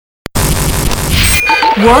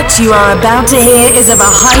What you are about to hear is of a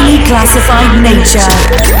highly classified nature.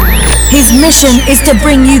 His mission is to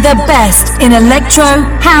bring you the best in electro,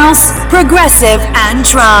 house, progressive, and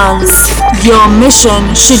trance. Your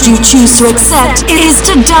mission, should you choose to accept, is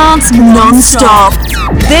to dance non-stop.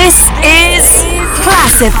 This is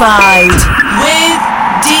Classified with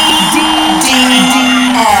DDM.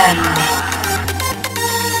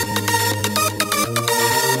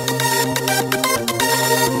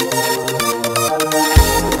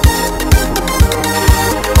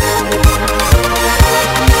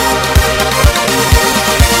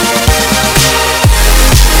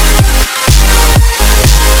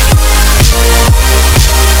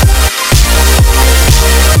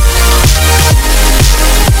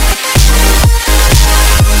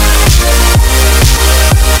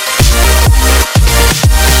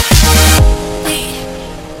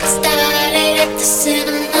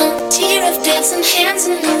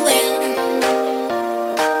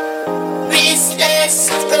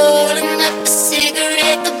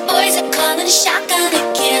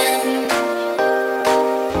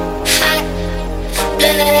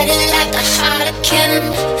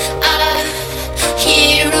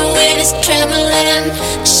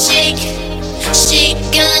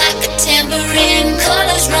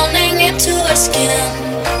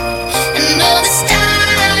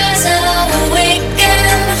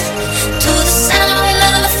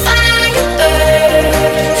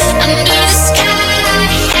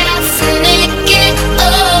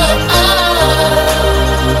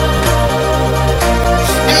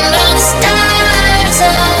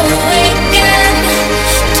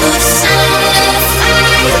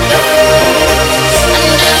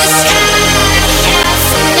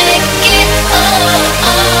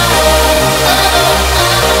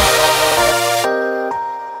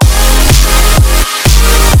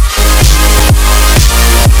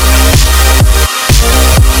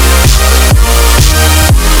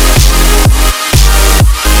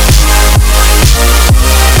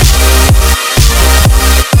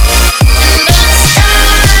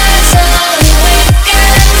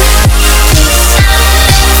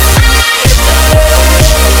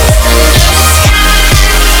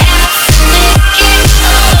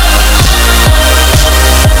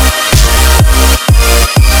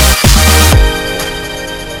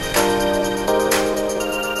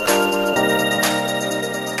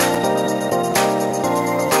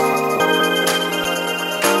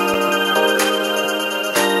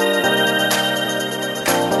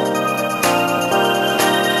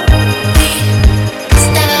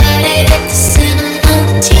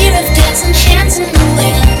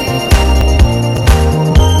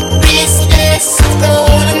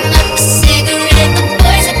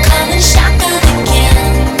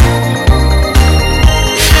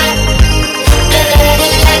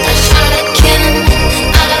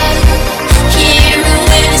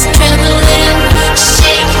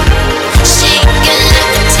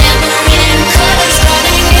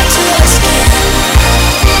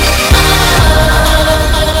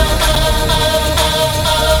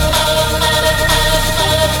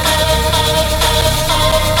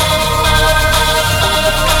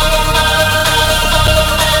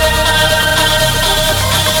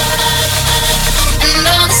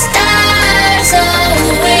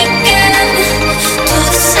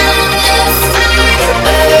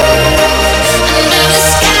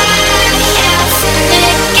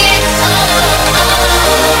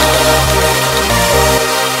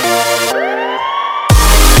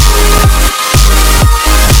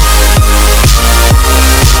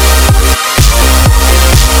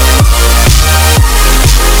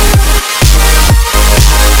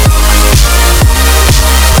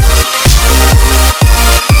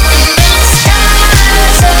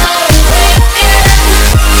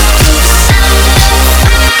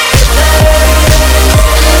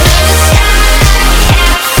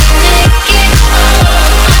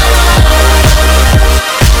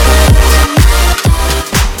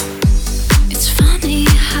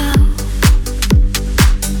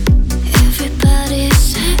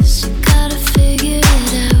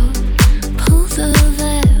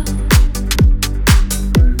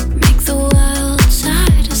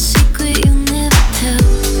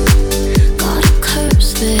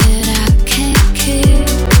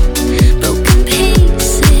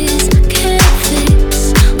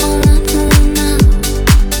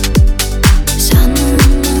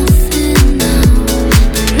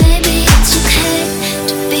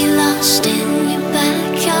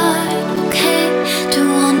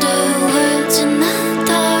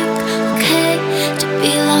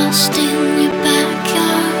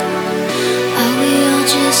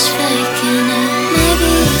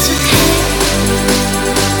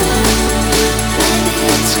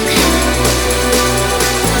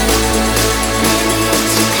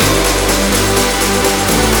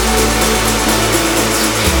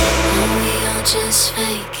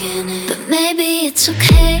 But maybe it's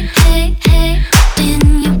okay, hey, hey,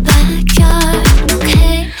 in your backyard.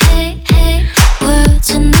 Okay, hey, hey,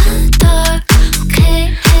 words in the dark.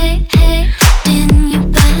 Okay, hey, hey, in your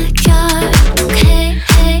backyard. Okay,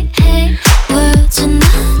 hey, hey, words in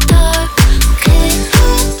the dark. Okay,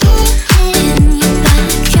 in your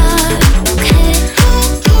backyard. Okay,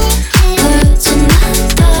 words in the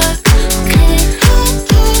dark. Okay,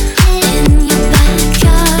 in your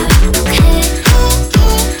backyard. Okay,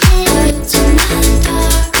 words in the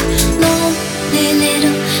dark. Lonely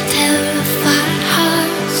little terrified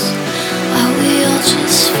hearts. Are we all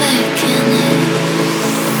just faking it?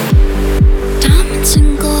 Diamonds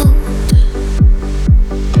and gold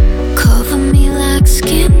cover me like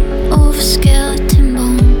skin over skeleton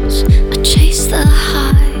bones. I chase the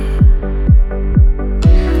high.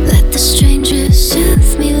 Let the strangers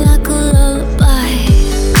soothe me like a lullaby.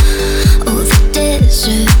 Oh, the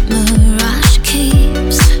desert mirage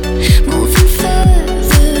keeps moving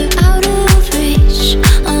further out of reach.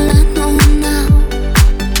 All I know now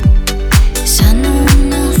is I know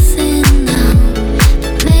nothing now.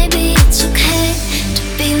 But maybe it's okay to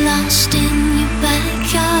be lost in your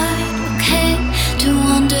backyard. Okay, to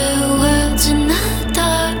wonder words in the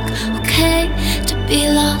dark. Okay, to be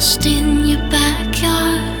lost in your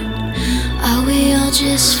backyard. Are we all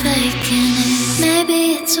just faking it? Maybe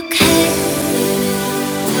it's okay.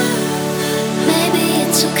 Maybe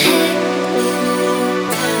it's okay.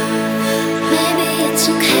 Maybe it's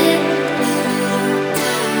okay.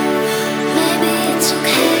 Maybe it's okay. Maybe it's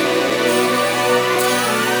okay.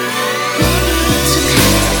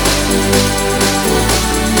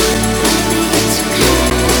 Maybe it's okay.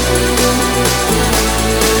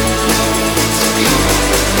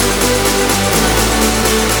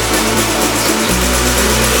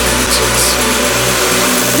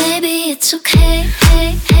 Maybe it's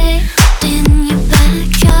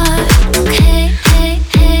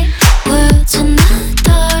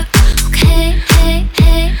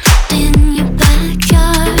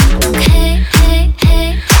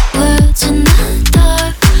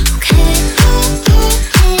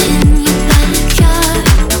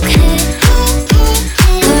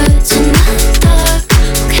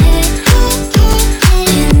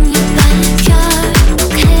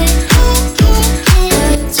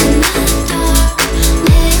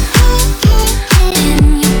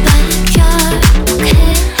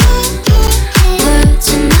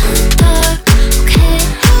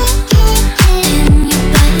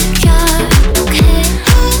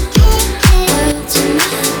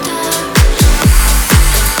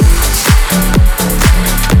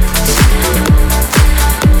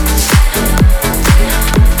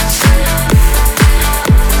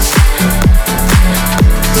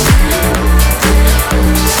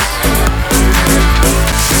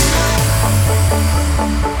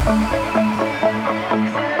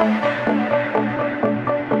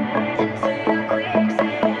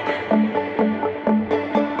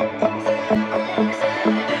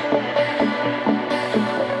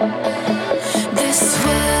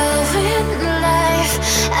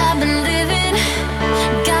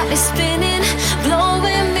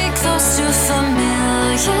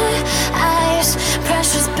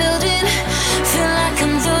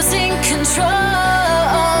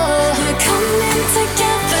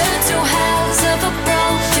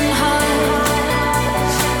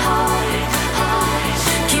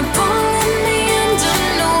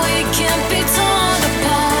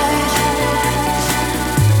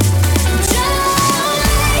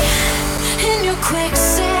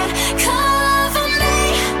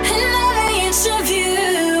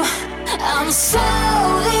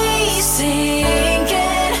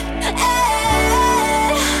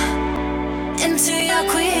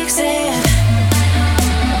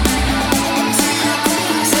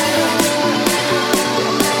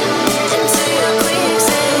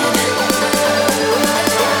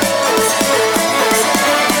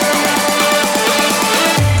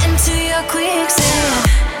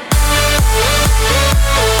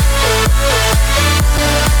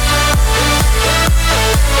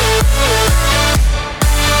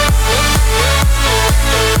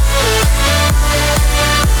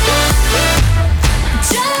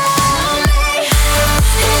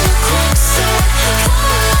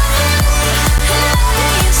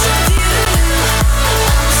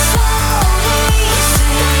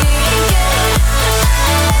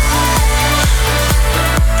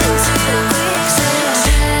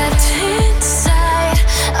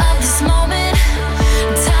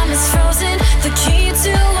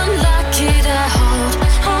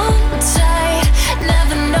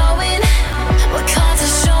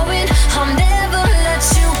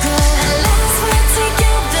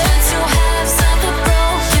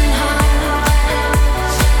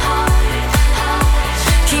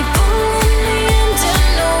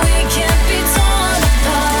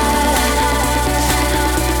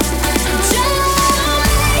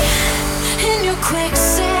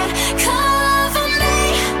quicksand. Cover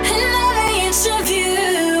me in every inch of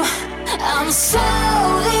you. I'm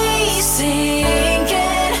slowly sinking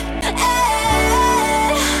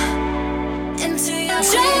into your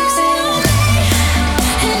quicksand.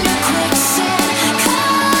 In your quicksand.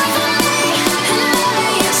 Cover me in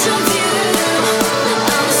every inch of you.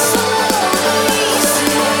 I'm slowly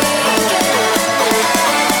sinking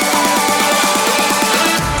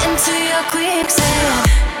into your quicksand.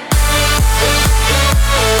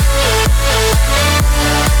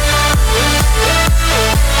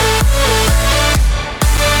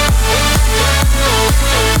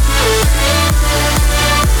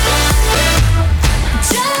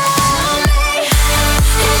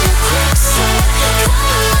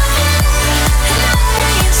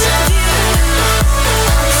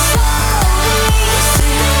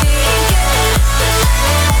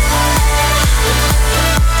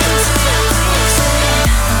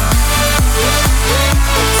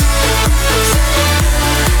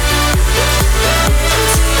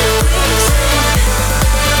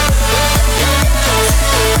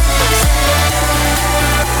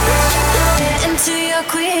 Into your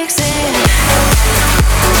quicksand.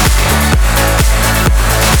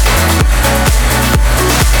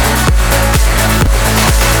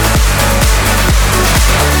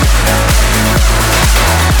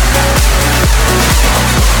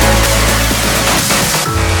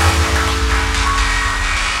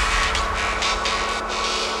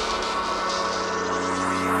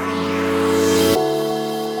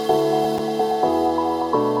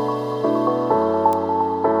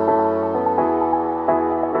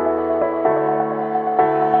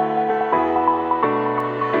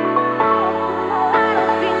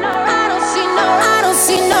 I don't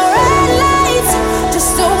see no red lights,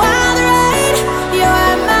 just a wild ride.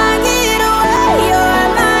 You're my getaway, you're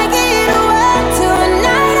my getaway.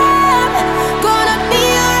 Tonight I'm gonna be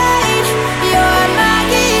alright. You're my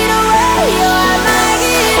getaway, you're my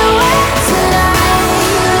getaway tonight.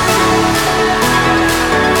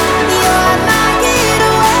 You're my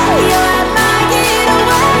getaway, you're my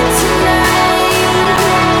getaway tonight.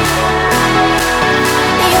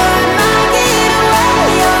 You're my getaway,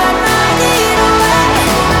 you're my getaway.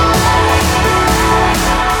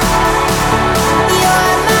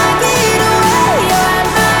 You're my getaway, you're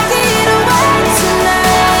my getaway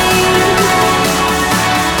tonight.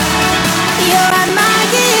 You're my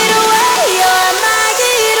getaway, you're my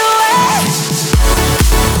getaway.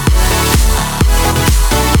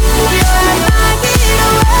 You're my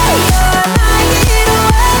getaway, you're my getaway.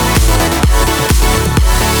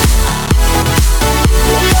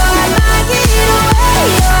 You're my getaway,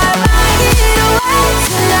 you're my getaway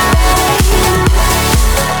tonight.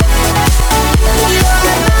 You're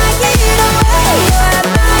my getaway, you're my getaway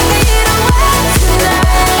tonight.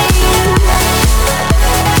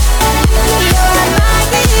 You're my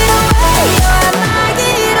getaway, you're my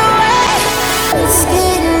getaway. It's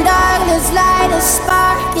getting dark, let's light a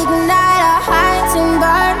spark, ignite our hearts and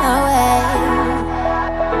burn away.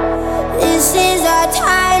 This is our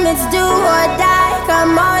time, it's do or die.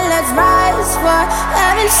 Come on, let's rise for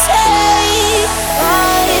heaven's sake.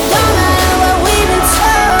 Oh, it don't matter what we've been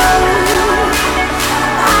told.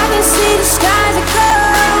 I can see the skies are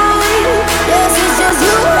gold. This is just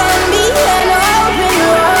you and me and open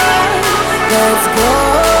road. Let's go.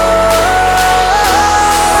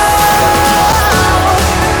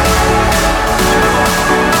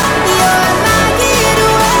 You're my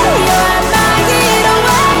getaway, you're my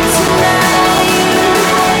getaway tonight.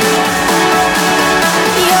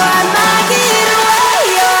 You're my getaway,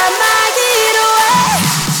 you're my getaway.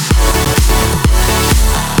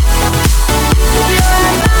 You're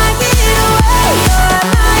my getaway, you're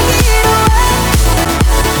my getaway.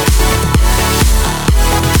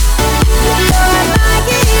 You're my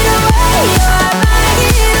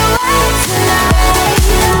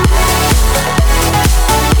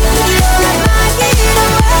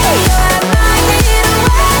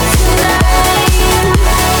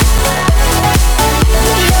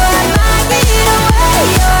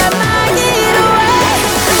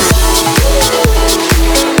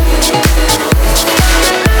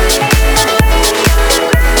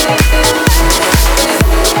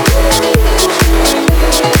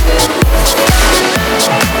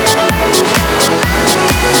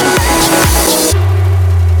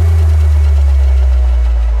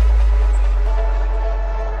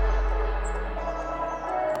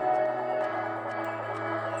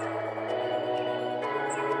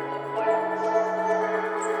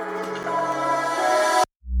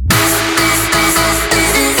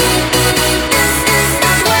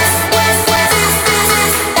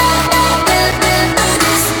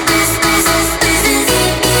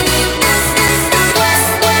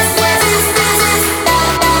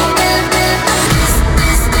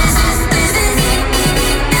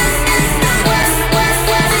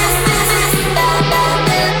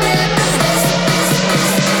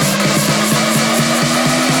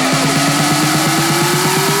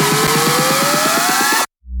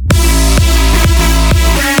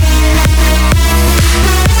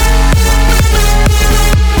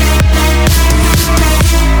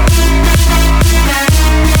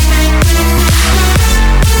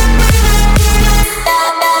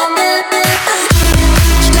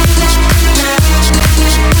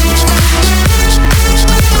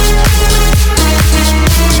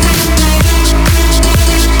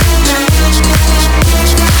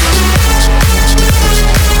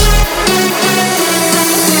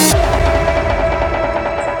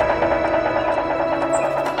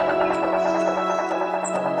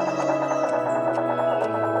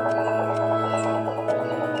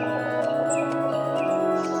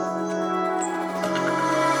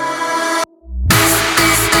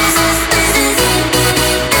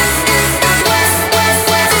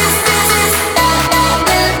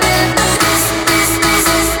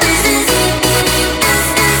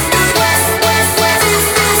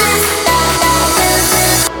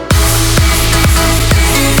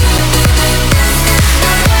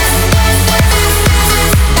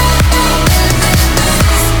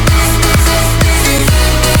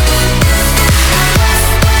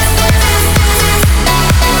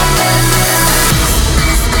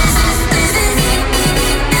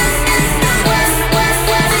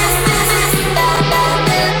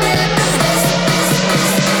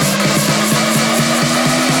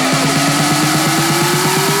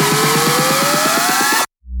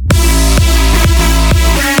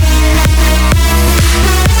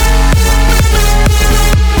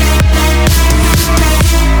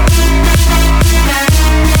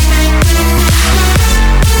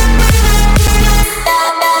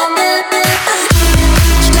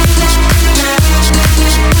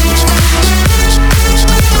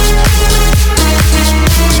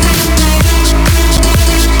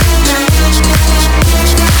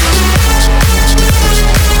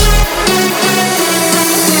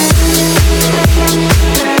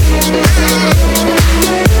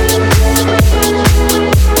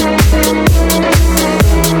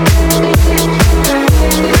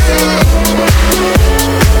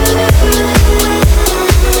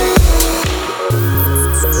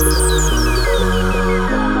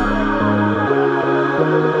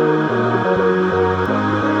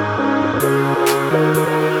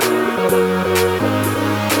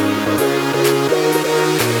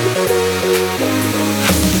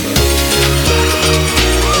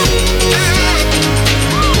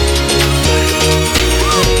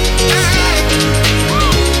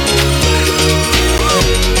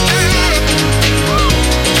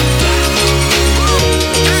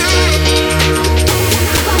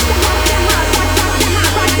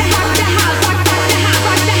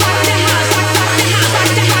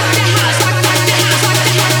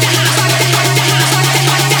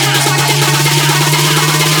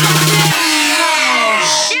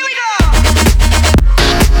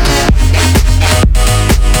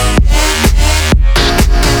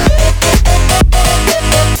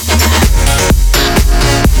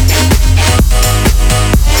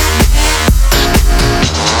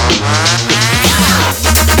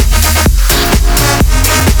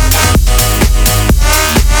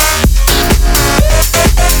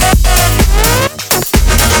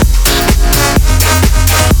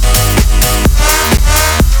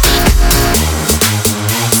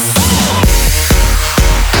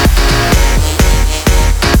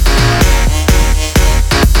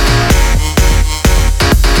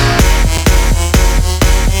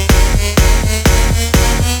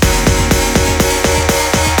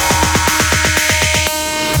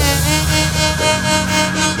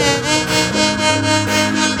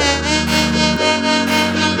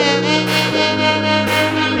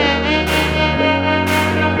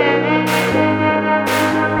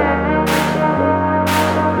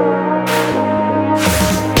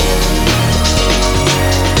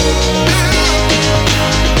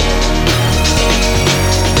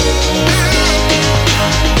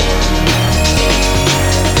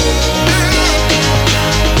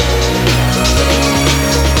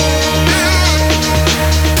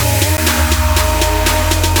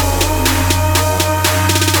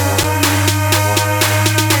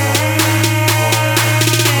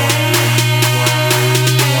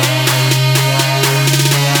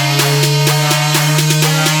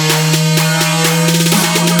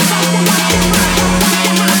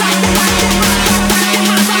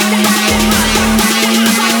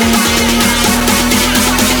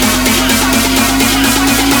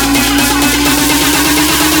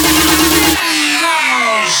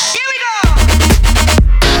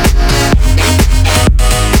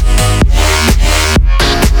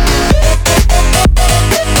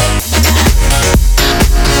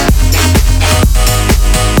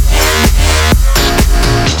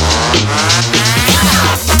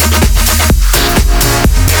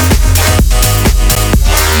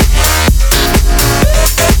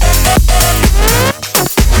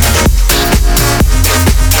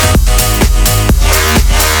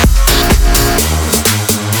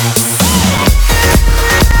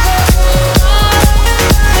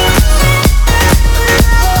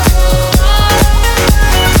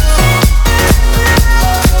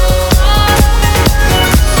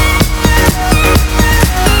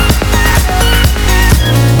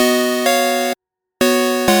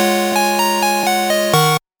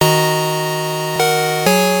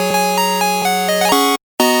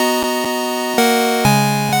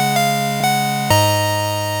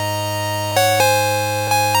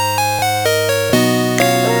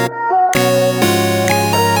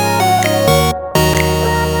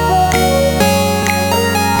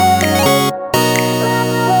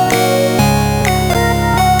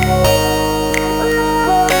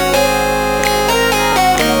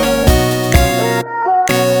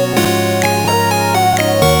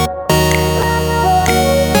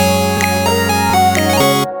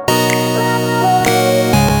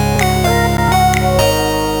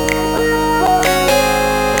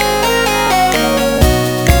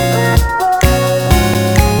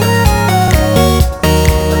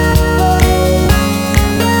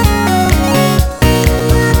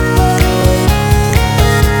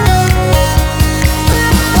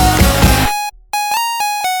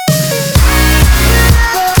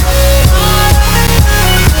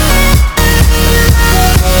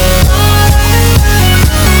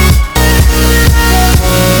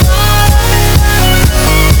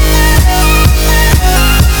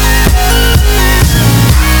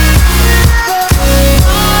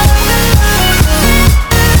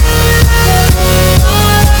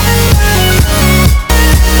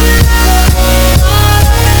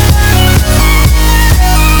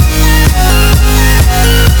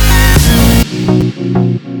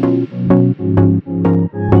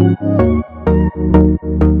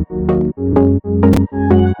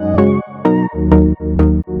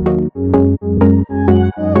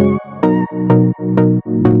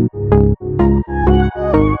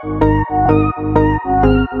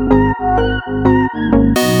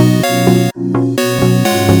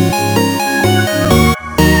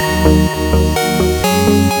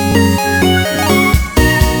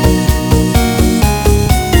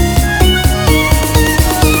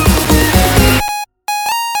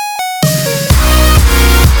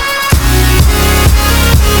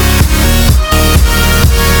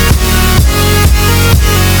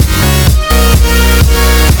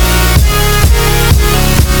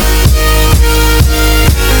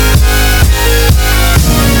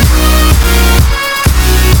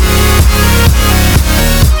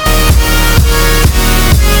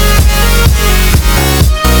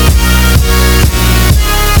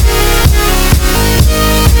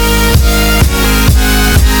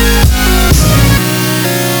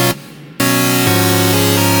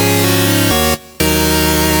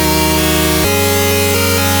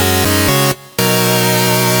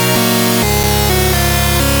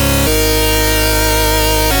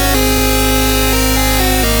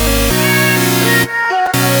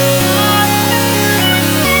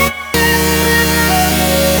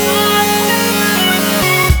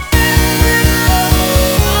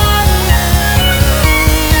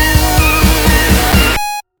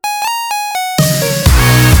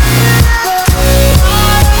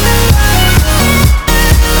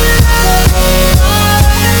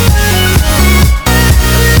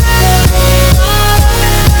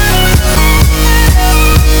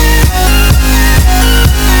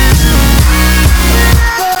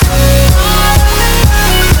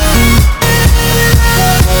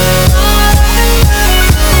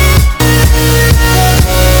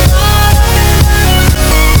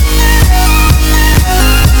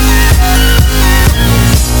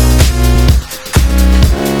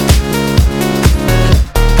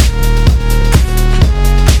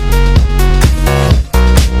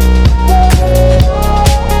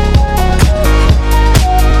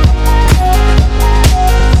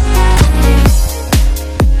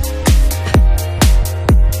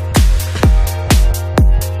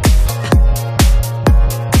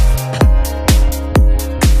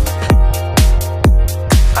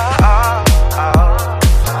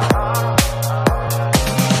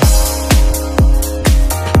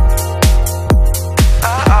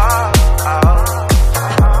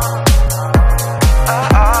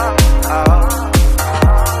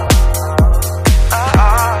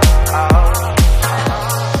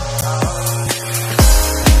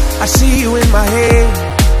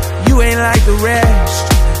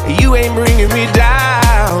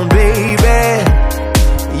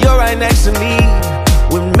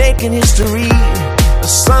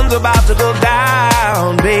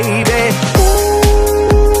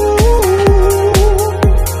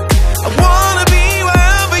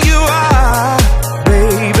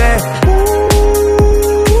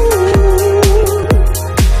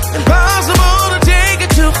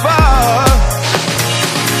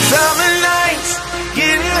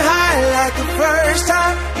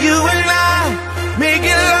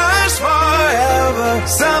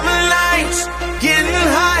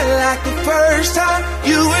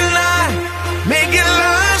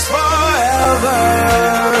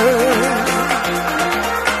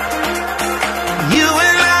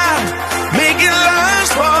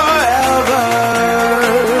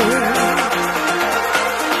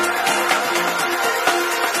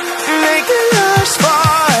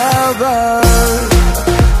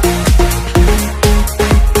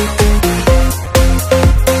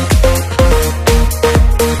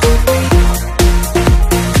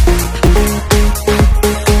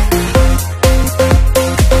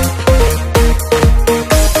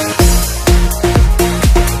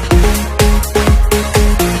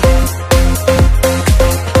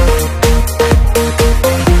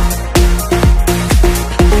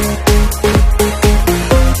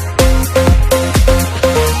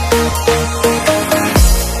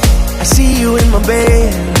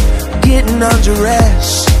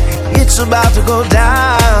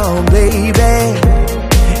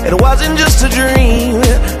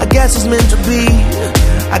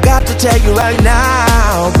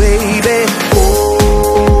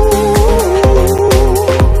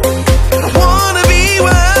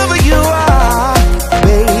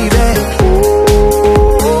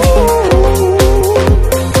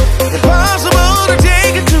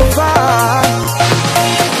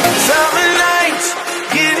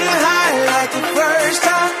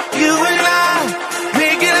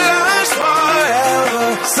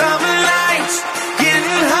Summer nights,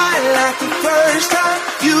 getting high like the first time.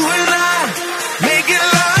 You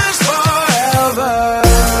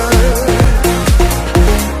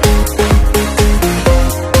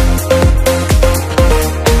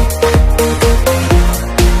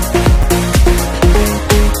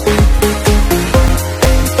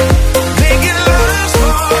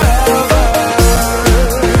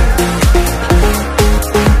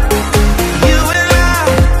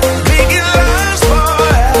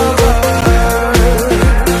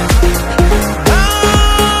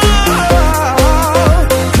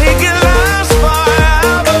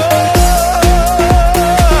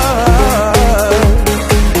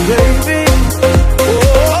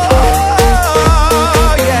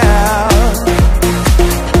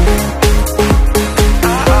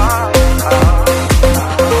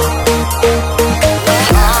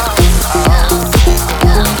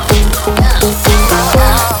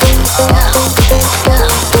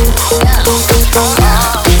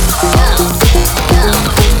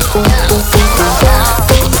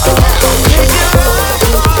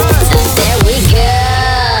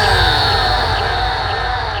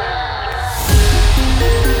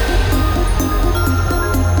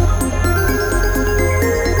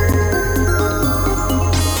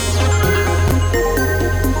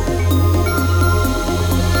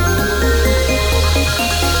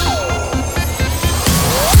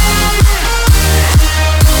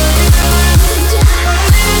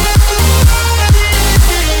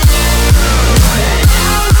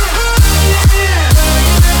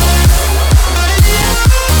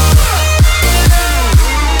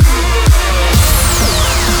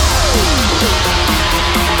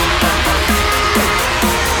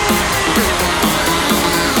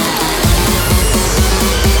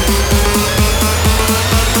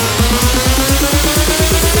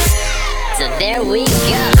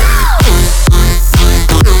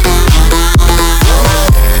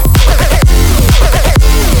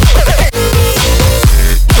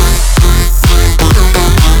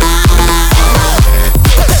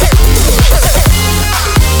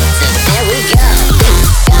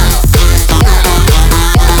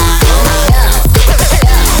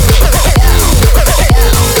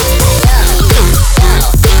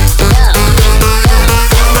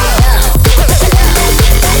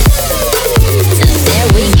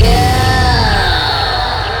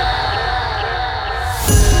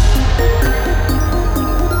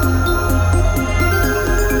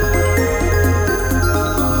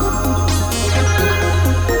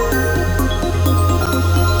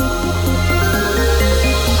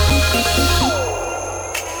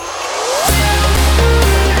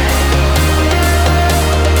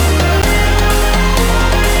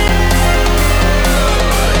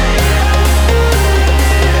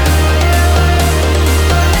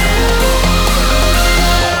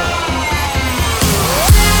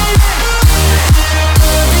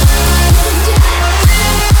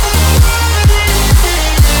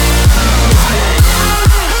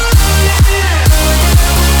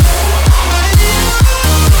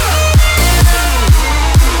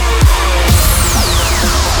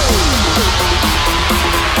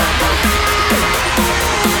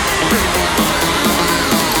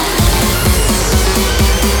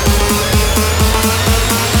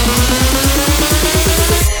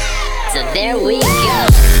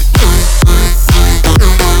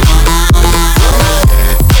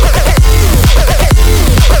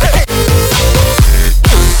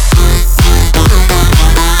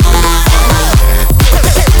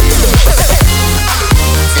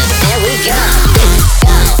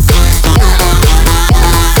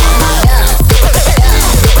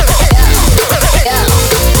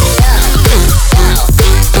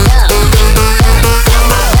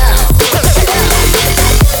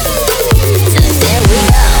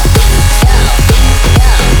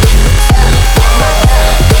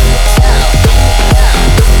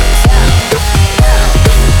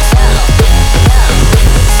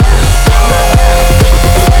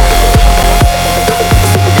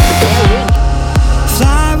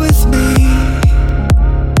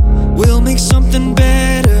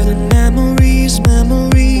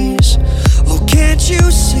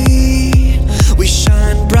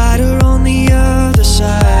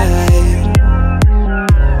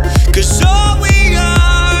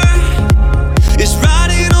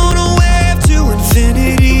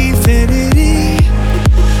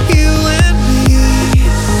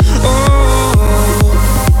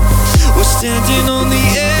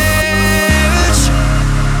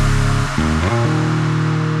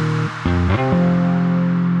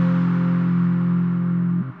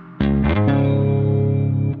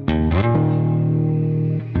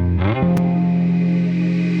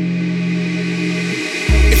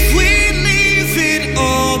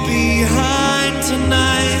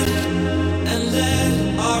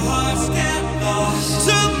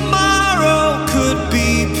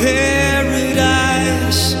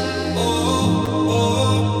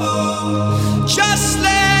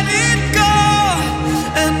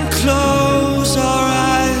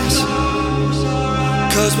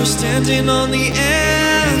we're standing on the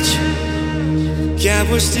edge. Yeah,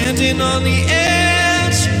 we're standing on the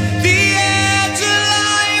edge. The edge of life.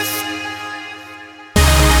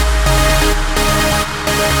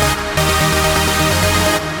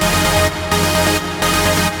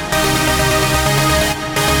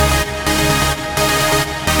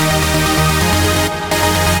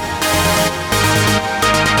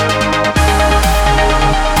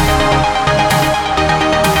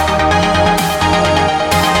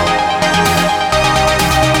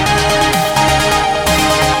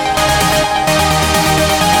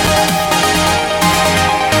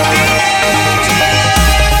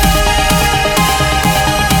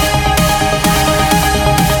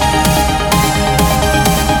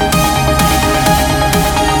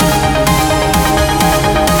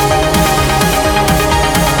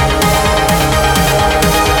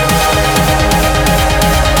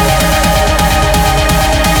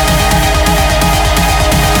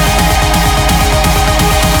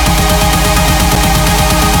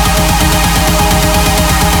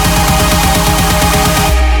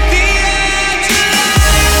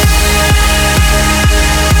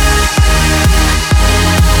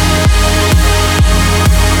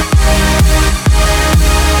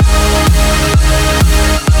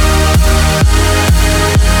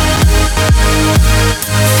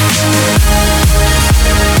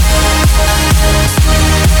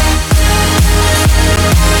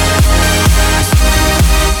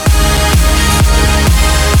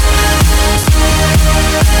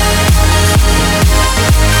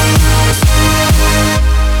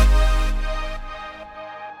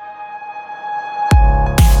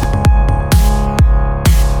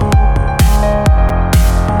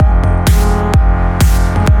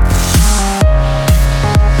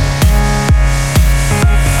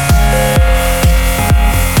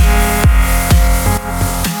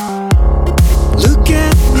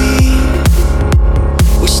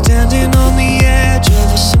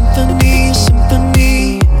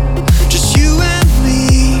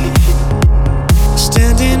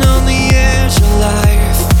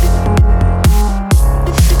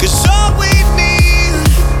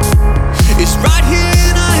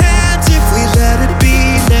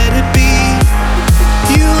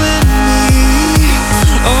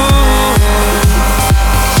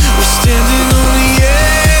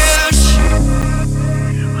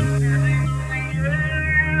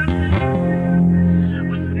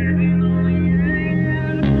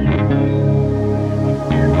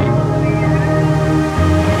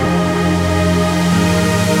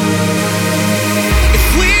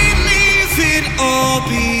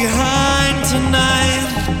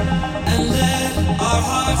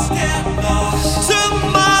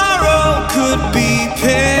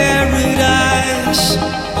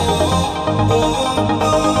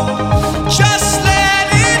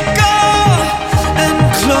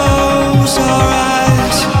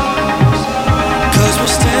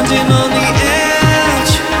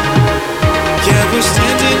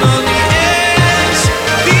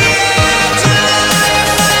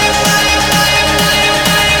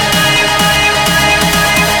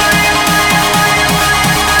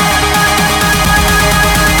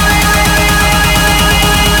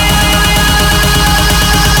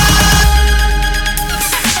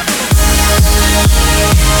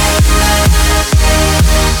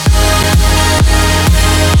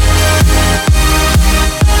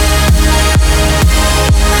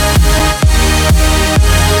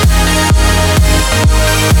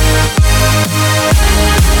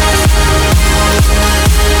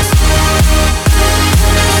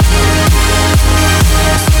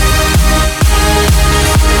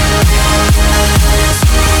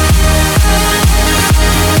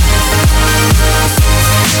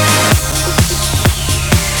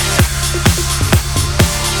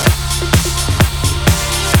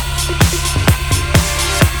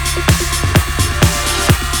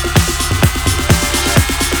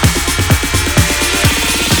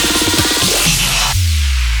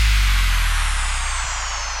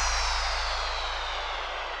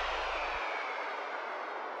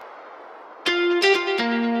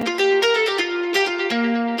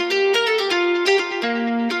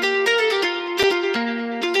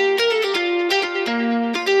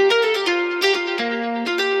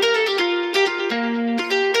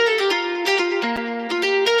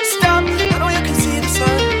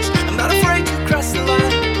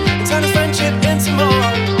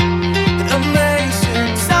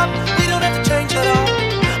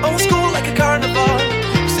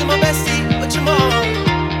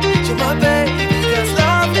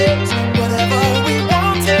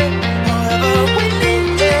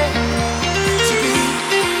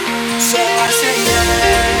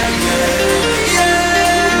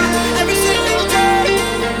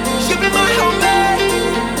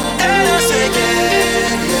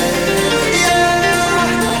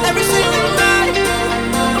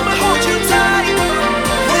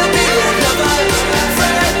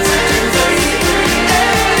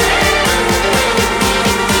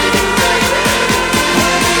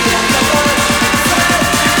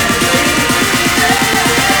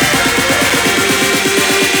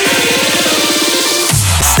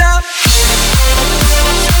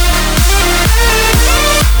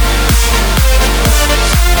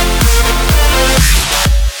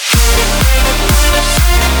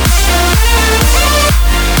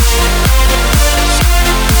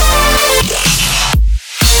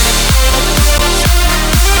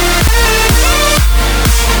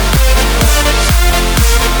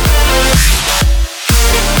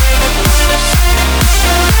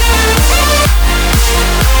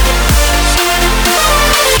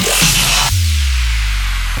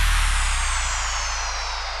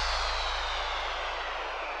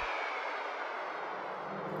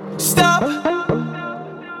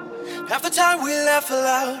 time we laugh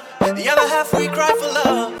aloud, the other half we cry for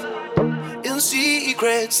love. In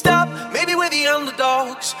secret, stop, maybe we're the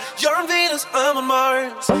underdogs. You're on Venus, I'm on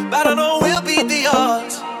Mars, but I know we'll beat the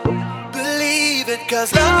odds. Believe it,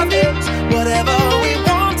 cause love is whatever we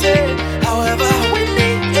want it, however we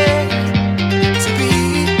need it to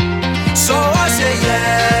be. So I say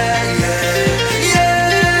yeah, yeah,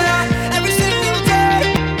 yeah. Every single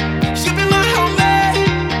day, she'll be my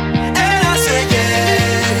homie. And I say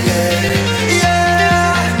yeah, yeah,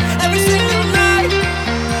 yeah. Every single night,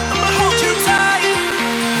 I'ma hold you tight.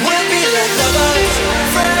 We'll be like lovers,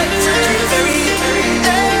 friends to the very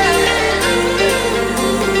end.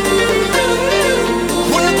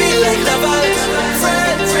 We'll be like lovers,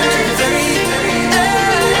 friends to the very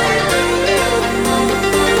end.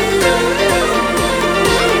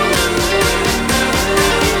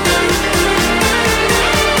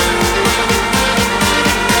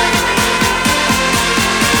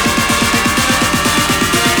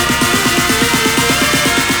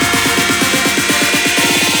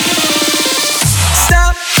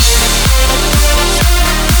 Stop.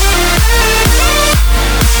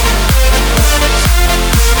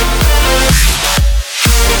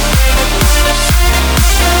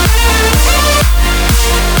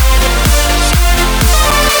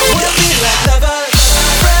 We'll be like lovers,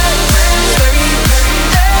 friends, very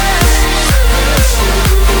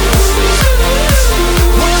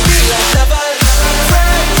We'll be like lovers,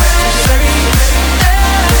 friends, very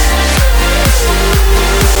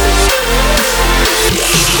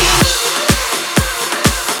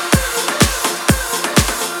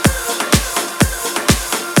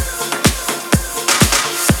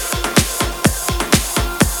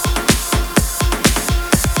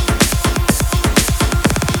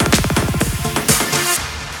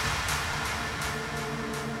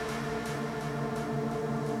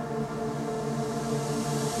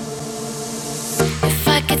If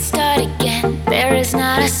I could start again, there is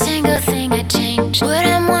not a single thing I'd change.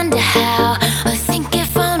 Wouldn't wonder how, or think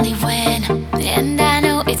if only when. And I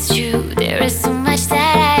know it's true, there is so much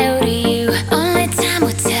that I owe to you. Only time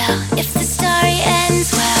will tell if the story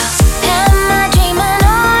ends well. Am I dreaming,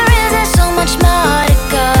 or is there so much more to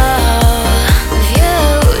go? For you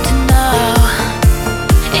to know,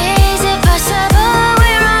 is it possible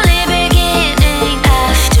we're only beginning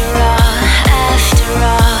after all, after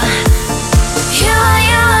all? You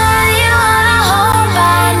are the hope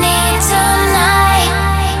I need tonight,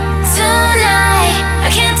 tonight. I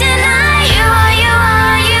can't deny you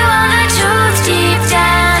are the truth deep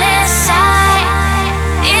down inside,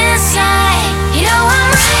 inside. You know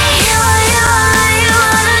I'm right. You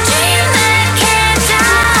are the dream that can't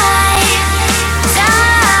die,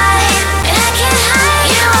 die. And I can't hide.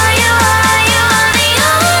 You are the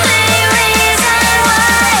only reason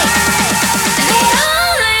why, the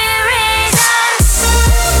only reason.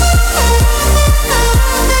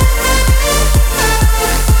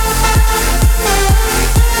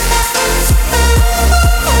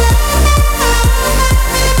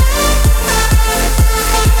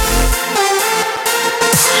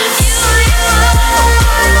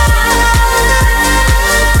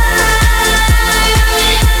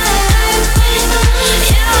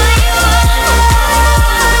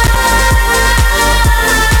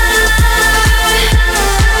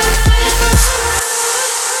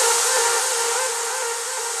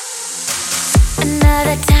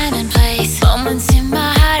 Another time and place, moments in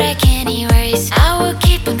my heart I can't erase. I will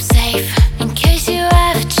keep them safe in case you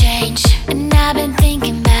ever change. And I've been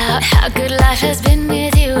thinking about how good life has been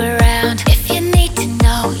with you around. If you need to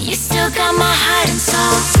know, you still got my heart and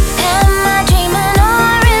soul. Am I dreaming,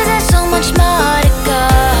 or is there so much more to go?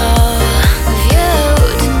 For you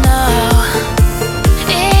to know,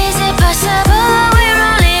 is it possible we're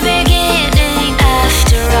only beginning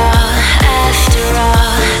after all, after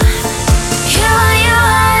all? You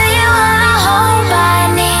are the hope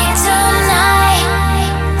I need tonight,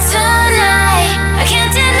 tonight. I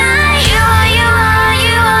can't deny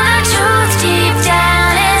you are the truth deep down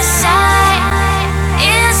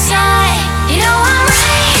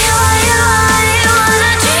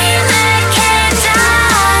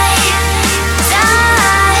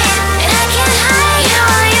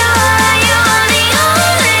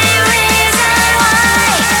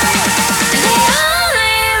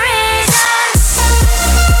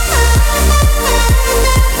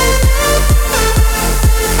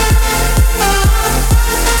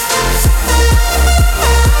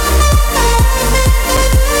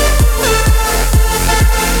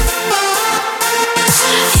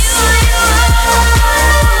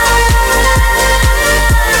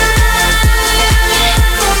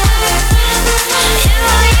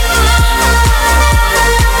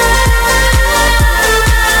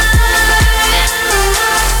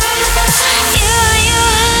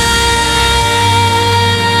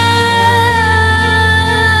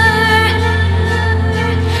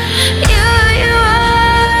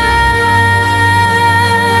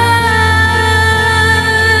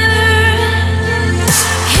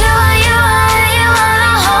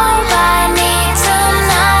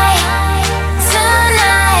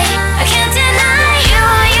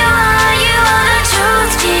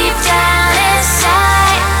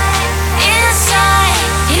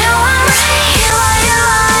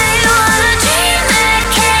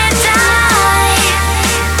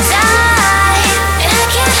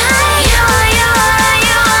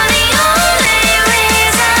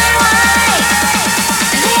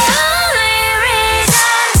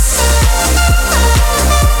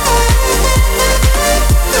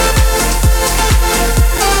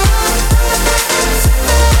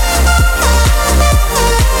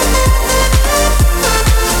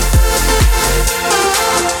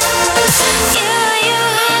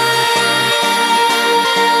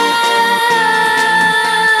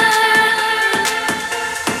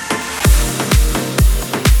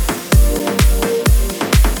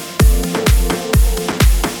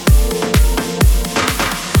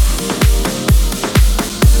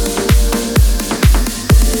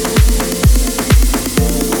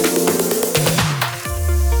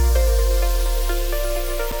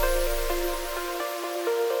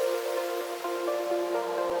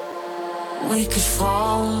We could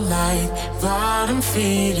fall like bottom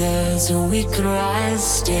feeders, or we could rise,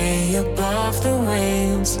 stay above the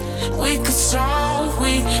waves. We could stall,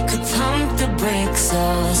 we could pump the brakes,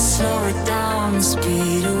 or slow it down,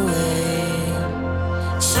 speed away.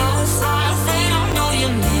 So far they don't know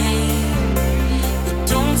your name, but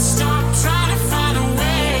don't stop trying to find a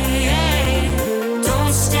way.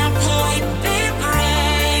 Don't step away, be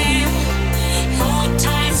brave. Hold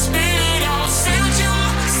tight, speed out, say what you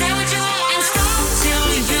want, say what you want, and stop till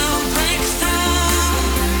you break through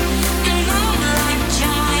and move like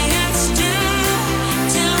giants do,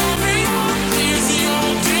 till everyone hears your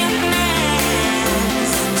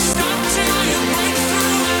demands. Stop till you break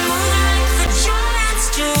through and move like the giants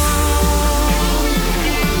do.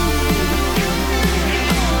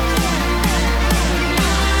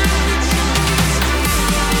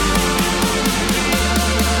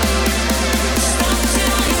 Stop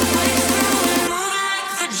till you break through and move like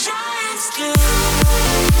the giants do.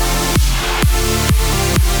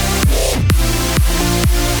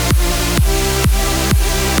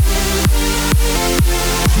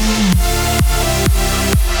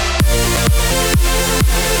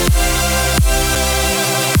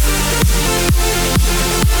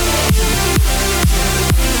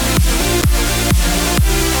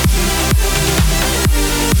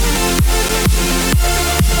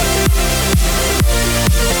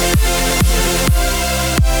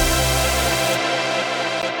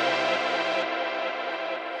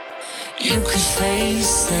 You could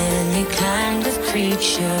face any kind of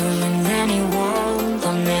creature in any world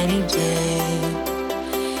on any day.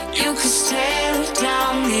 You could stare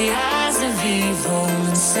down the eyes of evil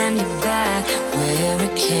and send it back where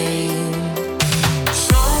it came.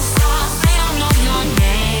 So far they don't know your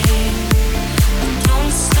name, but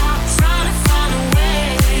don't stop trying to find a way.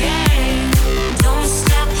 Don't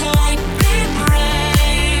step away, be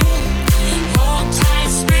brave. Hold tight,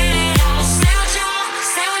 spit it out, say what you want,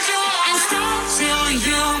 and stop till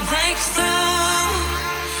you break through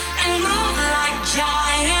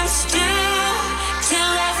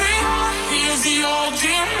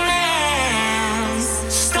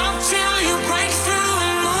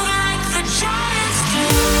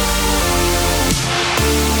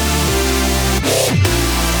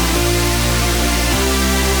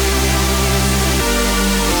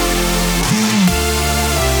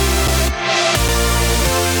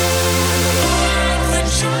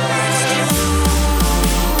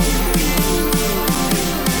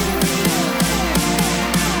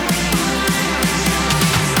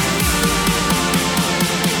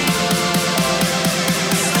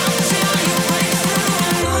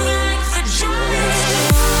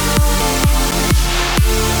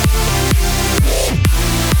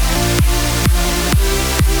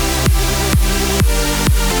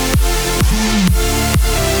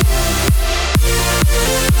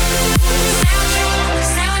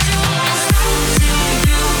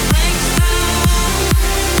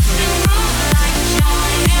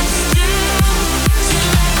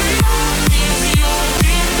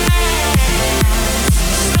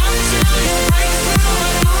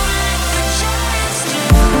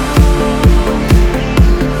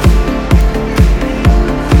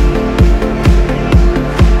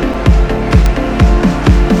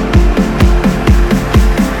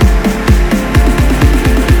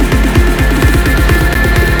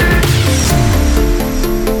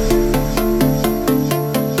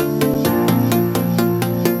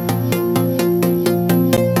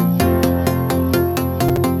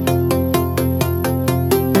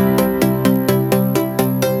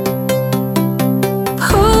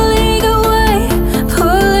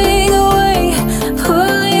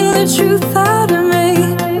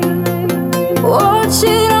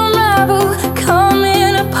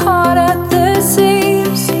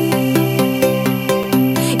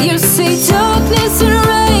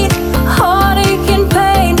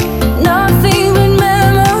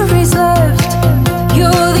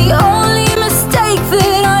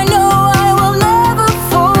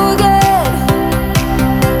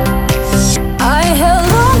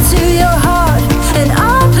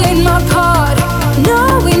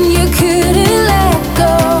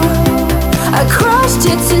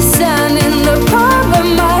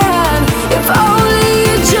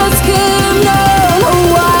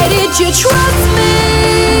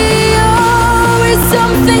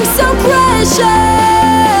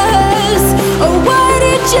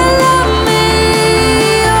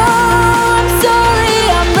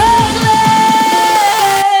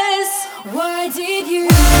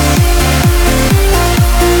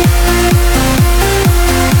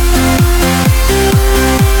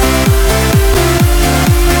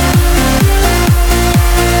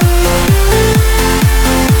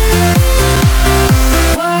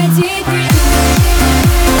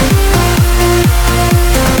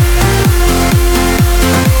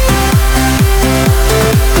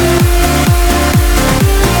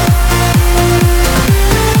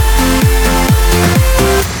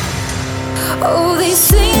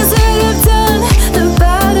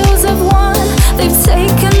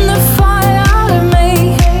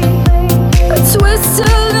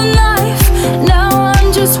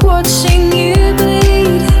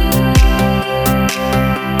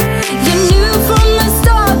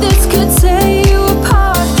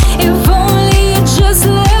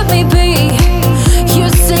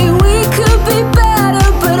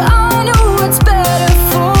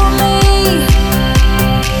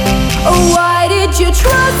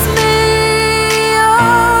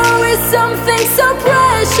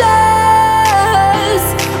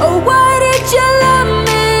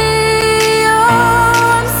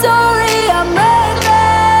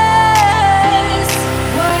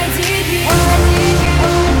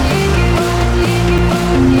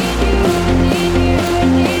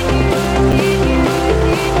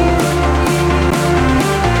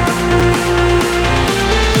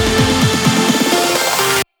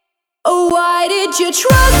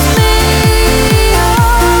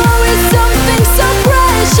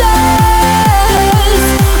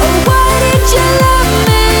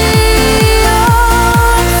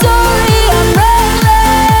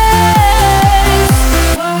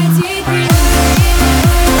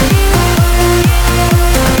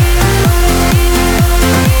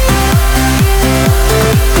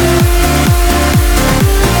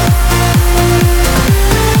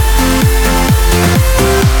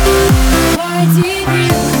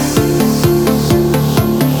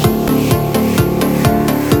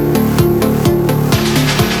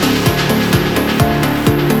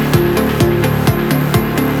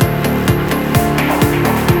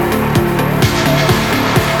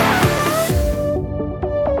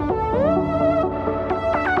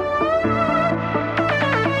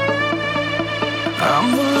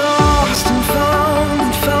I'm the lost and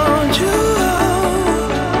found you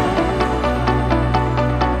out,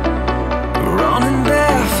 running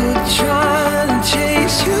barefoot, trying to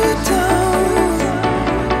chase you down.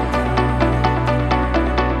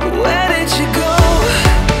 Where did you go?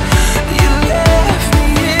 You left me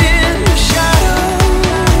in the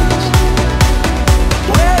shadows.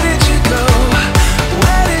 Where did you go?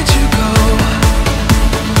 Where did you go?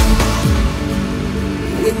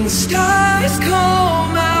 When the stars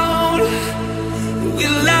come out, we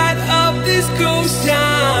light up this ghost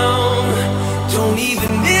town. Don't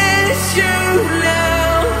even miss you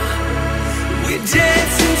now. We're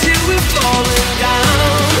dancing till we're falling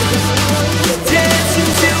down. We're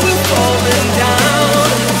dancing till we're falling down.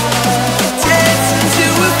 Dancing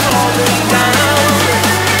till we're falling down.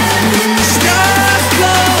 When the stars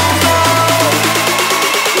come out,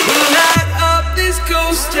 we light up this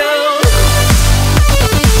ghost town.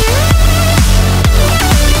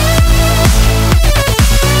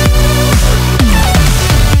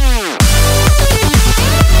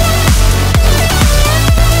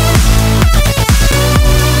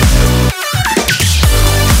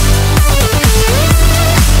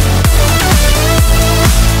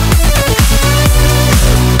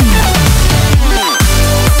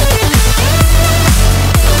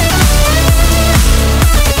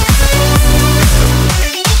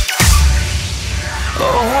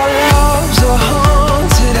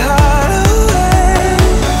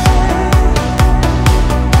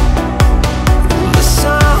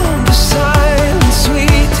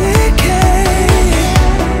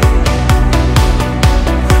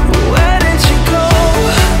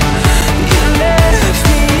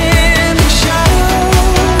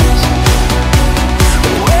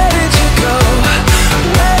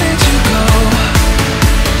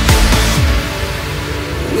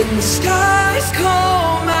 When the stars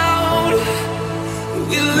come out,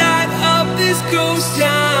 we light up this ghost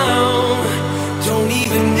town. Don't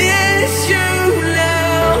even miss you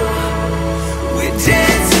now. We're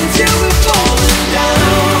dancing till we're falling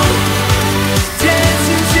down.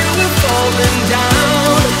 Dancing till we're falling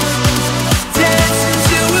down. Dancing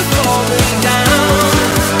till we're falling down.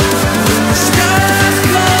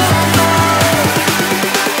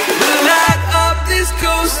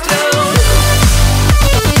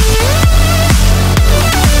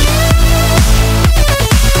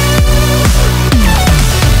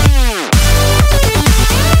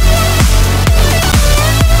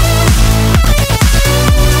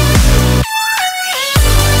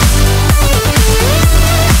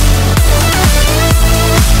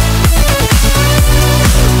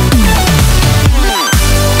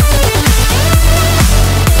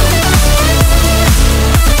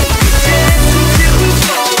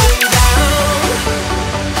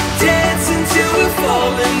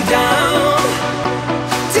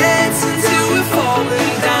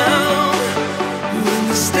 When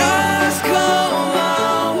the stars come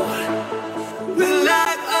out, we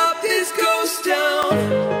light up this ghost town.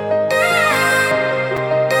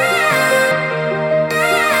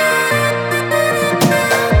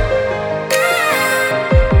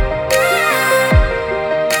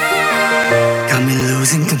 Got me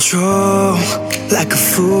losing control, like a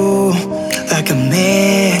fool, like I'm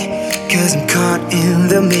mad, 'cause I'm caught in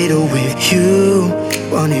the middle with you.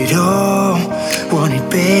 Want it all, want it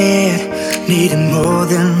bad, needing more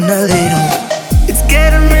than a little. It's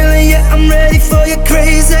getting real, yeah, I'm ready for your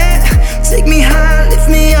crazy. Take me high, lift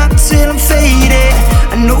me up till I'm faded.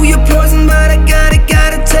 I know you're poison, but I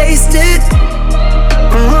gotta taste it.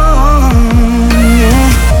 Oh,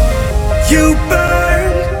 yeah. You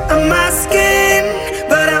burn on my skin,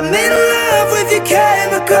 but I'm in love with your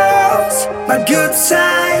chemicals. My good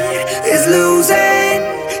side is losing.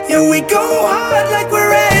 Yeah, we go hard like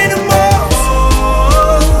we're animals.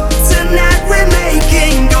 Oh, tonight we're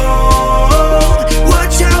making gold.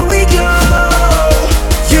 Watch how we glow.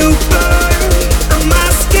 You burn on my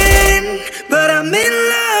skin, but I'm in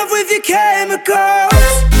love with your chemicals.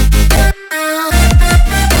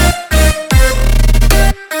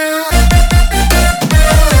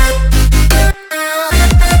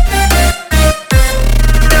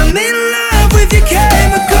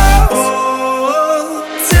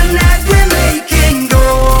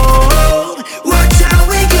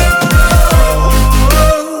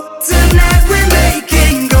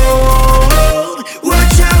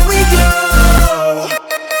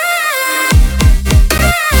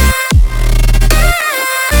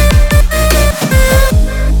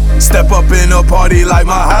 Step up in a party like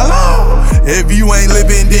my hello. If you ain't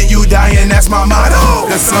living, then you dying, that's my motto.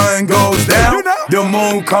 The sun goes down, the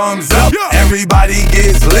moon comes up, everybody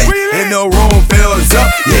gets lit, and the room fills up.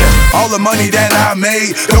 Yeah, all the money that I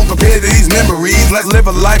made, don't compare to these memories. Let's live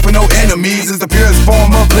a life with no enemies, it's the purest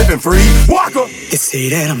form of living free. Walker. They say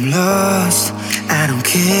that I'm lost, I don't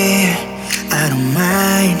care, I don't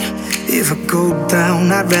mind. If I go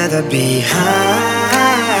down, I'd rather be high.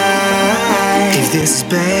 If this is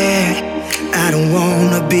bad, I don't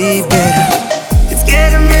wanna be better. It's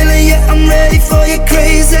getting real, yeah, I'm ready for you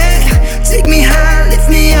crazy. Take me high, lift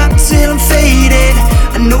me up till I'm faded.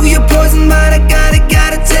 I know you're poison, but I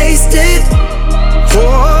gotta taste it.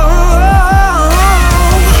 Oh,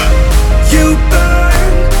 you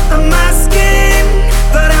burn on my skin,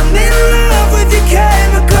 but I'm in love with your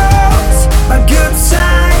chemicals. My good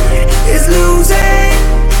side is losing,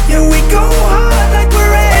 yeah, we go hard like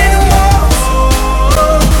we're animals.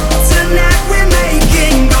 Tonight we're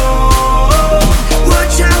making gold,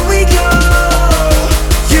 watch how we go.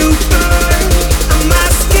 You burn on my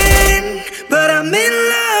skin, but I'm in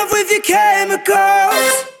love with your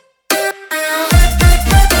chemicals.